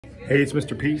Hey, it's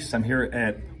Mr. Peace. I'm here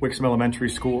at Wixom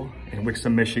Elementary School in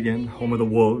Wixom, Michigan, home of the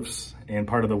Wolves and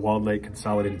part of the Walled Lake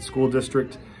Consolidated School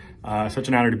District. Such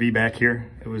an honor to be back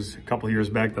here. It was a couple of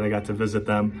years back that I got to visit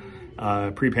them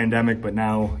pre-pandemic, but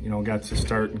now, got to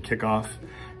start and kick off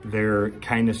their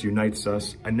Kindness Unites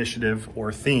Us initiative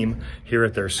or theme here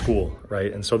at their school,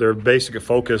 right? And so their basic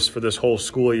focus for this whole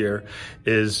school year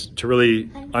is to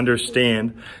really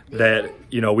understand that,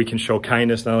 we can show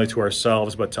kindness not only to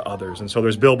ourselves, but to others. And so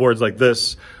there's billboards like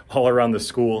this all around the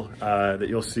school that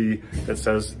you'll see that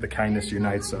says the Kindness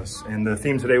Unites Us. And the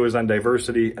theme today was on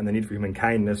diversity and the need for human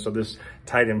kindness. So this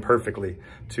tied in perfectly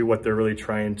to what they're really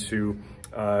trying to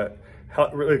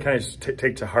really kind of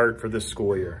take to heart for this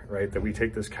school year, right? That we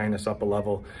take this kindness up a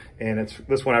level. And it's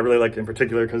this one I really like in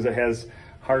particular because it has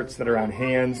hearts that are on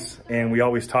hands. And we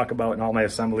always talk about in all my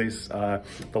assemblies, the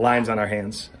lines on our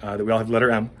hands, that we all have the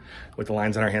letter M with the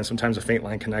lines on our hands. Sometimes a faint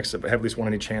line connects it, but I have at least one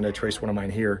on each hand. I trace one of mine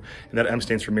here. And that M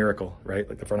stands for miracle, right?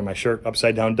 Like the front of my shirt,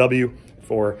 upside down W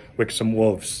for Wixom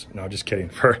Wolves. No, just kidding,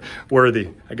 for worthy,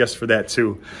 I guess for that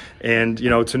too. And,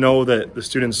 to know that the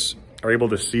students are able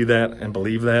to see that and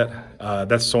believe that,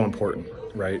 that's so important,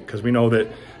 right? Because we know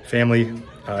that family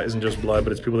isn't just blood,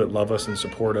 but it's people that love us and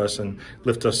support us and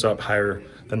lift us up higher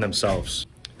than themselves.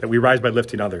 That we rise by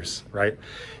lifting others, right?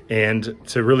 And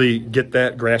to really get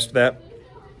that, grasp that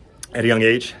at a young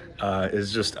age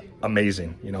is just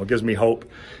amazing. It gives me hope,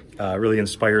 really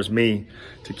inspires me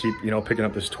to keep, picking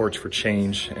up this torch for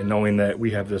change and knowing that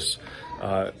we have this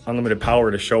unlimited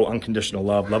power to show unconditional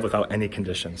love without any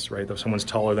conditions, right? If someone's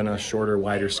taller than us, shorter,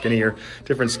 wider, skinnier,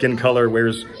 different skin color,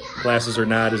 wears glasses or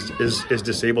not, is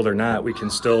disabled or not, we can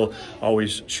still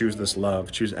always choose this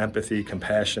love, choose empathy,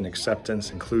 compassion, acceptance,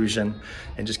 inclusion,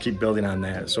 and just keep building on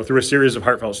that. So through a series of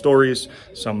heartfelt stories,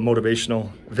 some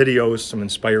motivational videos, some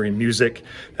inspiring music,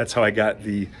 that's how I got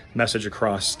the message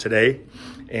across today.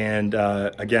 And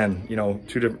again,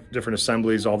 two different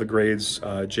assemblies, all the grades,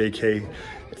 JK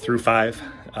through 5,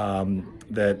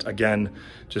 that again,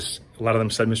 just a lot of them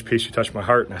said, Mr. Peace, you touched my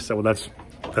heart. And I said, well,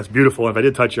 that's beautiful. If I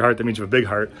did touch your heart, that means you have a big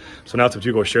heart. So now it's up to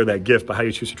you to go share that gift, but how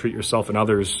you choose to treat yourself and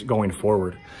others going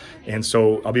forward. And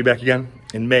so I'll be back again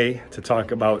in May to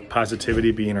talk about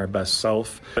positivity, being our best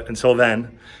self. But until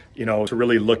then, to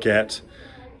really look at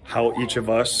how each of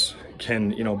us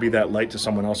can, be that light to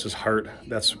someone else's heart.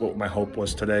 That's what my hope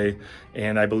was today.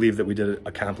 And I believe that we did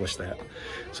accomplish that.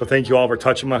 So thank you all for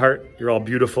touching my heart. You're all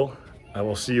beautiful. I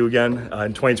will see you again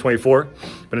in 2024.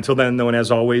 But until then, though, and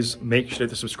as always, make sure to hit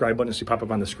the subscribe button to see pop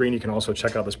up on the screen. You can also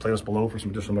check out this playlist below for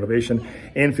some additional motivation.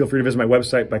 And feel free to visit my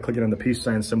website by clicking on the peace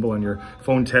sign symbol on your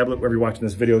phone, tablet, wherever you're watching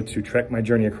this video, to track my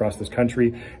journey across this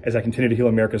country as I continue to heal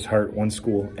America's heart one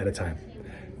school at a time.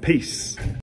 Peace.